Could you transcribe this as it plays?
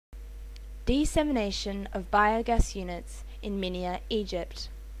Dissemination of Biogas Units in Minia, Egypt.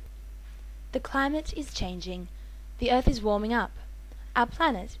 The climate is changing. The Earth is warming up. Our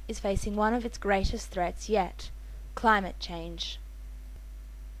planet is facing one of its greatest threats yet: climate change.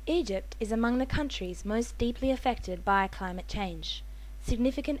 Egypt is among the countries most deeply affected by climate change.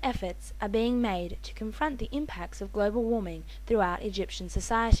 Significant efforts are being made to confront the impacts of global warming throughout Egyptian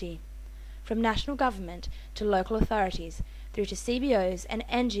society. From national government to local authorities, through to CBOs and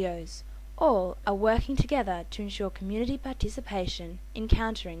NGOs, all are working together to ensure community participation in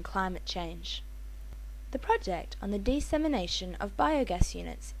countering climate change. The project on the dissemination of biogas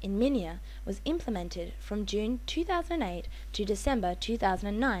units in Minia was implemented from June 2008 to December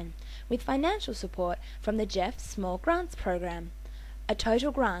 2009, with financial support from the GEF Small Grants program. A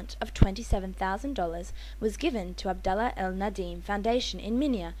total grant of $27,000 was given to Abdullah El Nadim Foundation in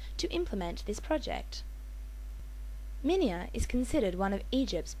Minia to implement this project. Minia is considered one of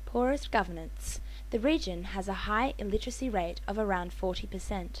Egypt's poorest governments. The region has a high illiteracy rate of around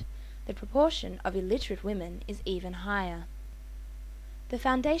 40%. The proportion of illiterate women is even higher. The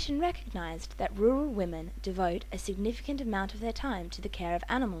foundation recognized that rural women devote a significant amount of their time to the care of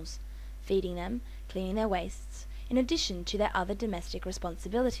animals, feeding them, cleaning their wastes, in addition to their other domestic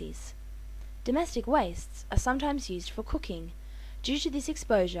responsibilities. Domestic wastes are sometimes used for cooking. Due to this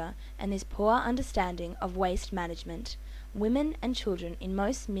exposure and this poor understanding of waste management, women and children in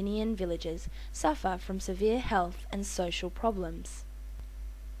most Minian villages suffer from severe health and social problems.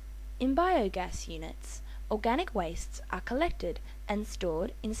 In biogas units, organic wastes are collected and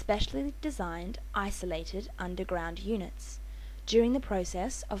stored in specially designed, isolated underground units. During the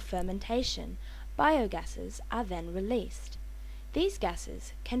process of fermentation, biogases are then released. These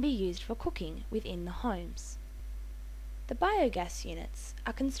gases can be used for cooking within the homes. The biogas units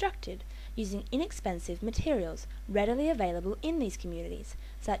are constructed using inexpensive materials readily available in these communities,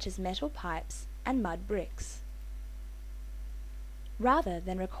 such as metal pipes and mud bricks. Rather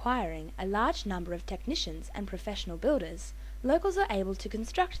than requiring a large number of technicians and professional builders, locals are able to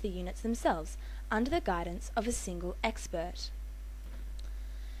construct the units themselves under the guidance of a single expert.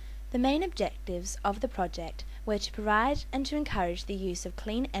 The main objectives of the project were to provide and to encourage the use of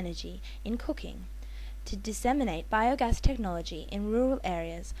clean energy in cooking, to disseminate biogas technology in rural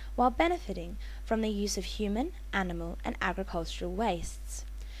areas while benefiting from the use of human, animal, and agricultural wastes,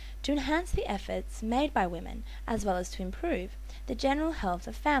 to enhance the efforts made by women as well as to improve the general health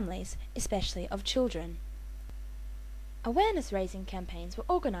of families, especially of children. Awareness-raising campaigns were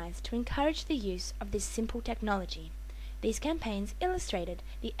organized to encourage the use of this simple technology. These campaigns illustrated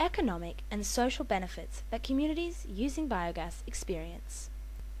the economic and social benefits that communities using biogas experience.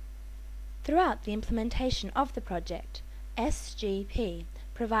 Throughout the implementation of the project, SGP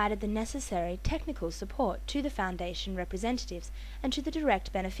provided the necessary technical support to the Foundation representatives and to the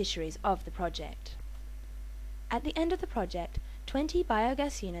direct beneficiaries of the project. At the end of the project, 20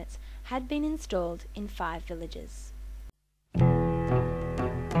 biogas units had been installed in 5 villages.